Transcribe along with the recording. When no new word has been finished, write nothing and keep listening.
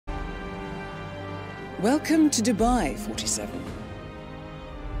Welcome to Dubai, 47.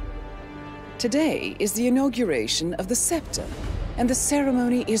 Today is the inauguration of the scepter, and the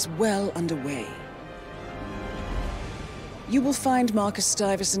ceremony is well underway. You will find Marcus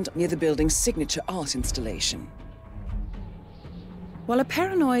Stuyvesant near the building's signature art installation. While a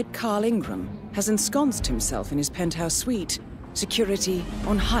paranoid Carl Ingram has ensconced himself in his penthouse suite, security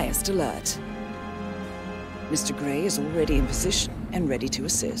on highest alert. Mr. Gray is already in position and ready to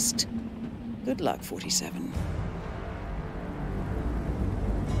assist. Good luck, 47.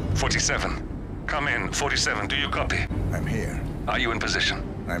 47. Come in. 47, do you copy? I'm here. Are you in position?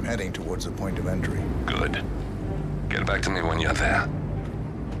 I'm heading towards the point of entry. Good. Get back to me when you're there.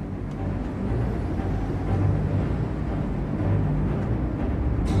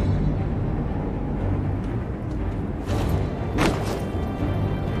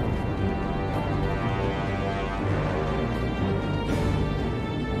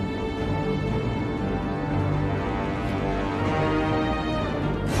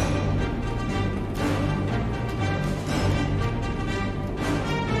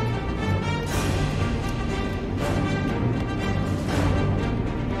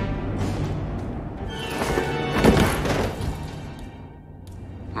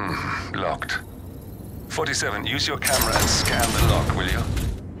 Locked. 47, use your camera and scan the lock, will you?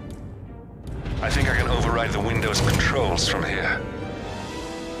 I think I can override the Windows controls from here.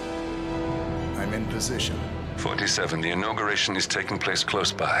 I'm in position. 47, the inauguration is taking place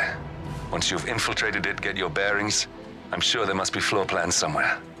close by. Once you've infiltrated it, get your bearings. I'm sure there must be floor plans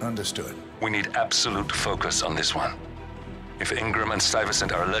somewhere. Understood. We need absolute focus on this one. If Ingram and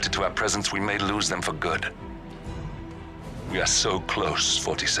Stuyvesant are alerted to our presence, we may lose them for good. We are so close,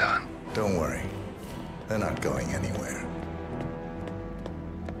 47. Don't worry. They're not going anywhere.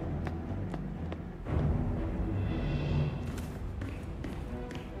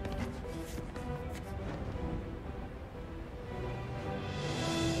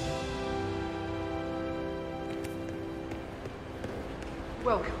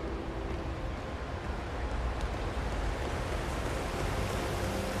 Welcome.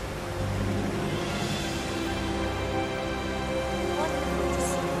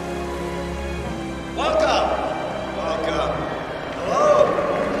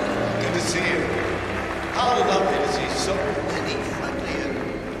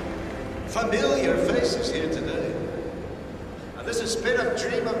 Familiar faces here today. Now, this has been a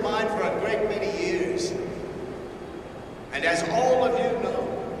dream of mine for a great many years. And as all of you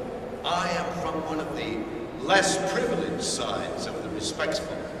know, I am from one of the less privileged sides of the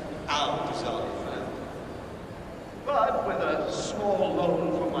respectful Al-Ghazali family. But with a small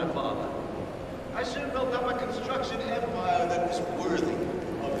loan from my father, I soon built up a construction empire that was worthy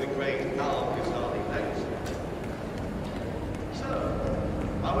of the great Al-Ghazali legacy. So,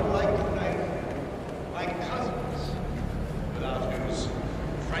 I would like to thank my cousins, without whose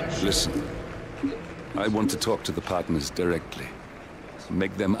friendship... Listen, I want to talk to the partners directly.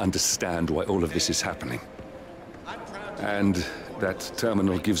 Make them understand why all of this is happening. And that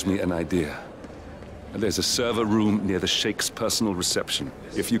terminal gives me an idea. There's a server room near the Sheikh's personal reception.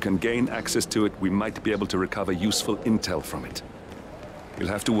 If you can gain access to it, we might be able to recover useful intel from it. We'll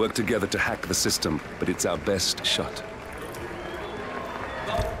have to work together to hack the system, but it's our best shot.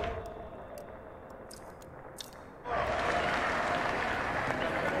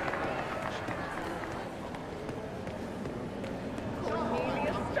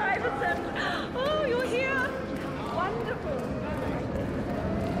 Oh, you're here! Wonderful!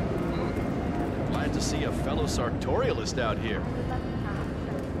 Glad to see a fellow sartorialist out here.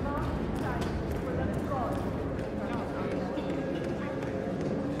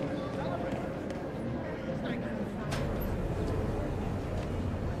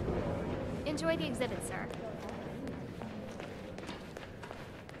 Enjoy the exhibit, sir.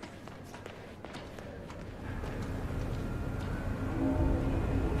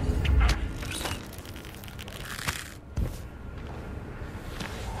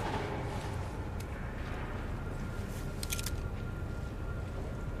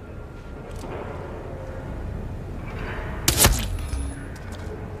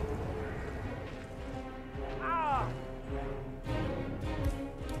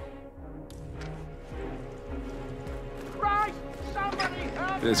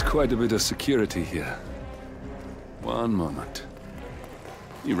 There's quite a bit of security here. One moment.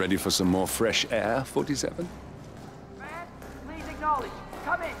 You ready for some more fresh air, 47? Man, please acknowledge.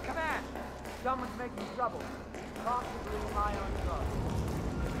 Come in, command. Someone's making trouble. Possibly my own truck.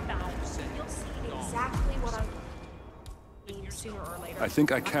 You'll see exactly what I need sooner or later. I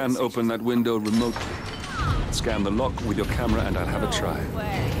think I can open that window remotely. Scan the lock with your camera and I'll have a try. No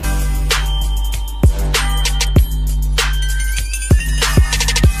way.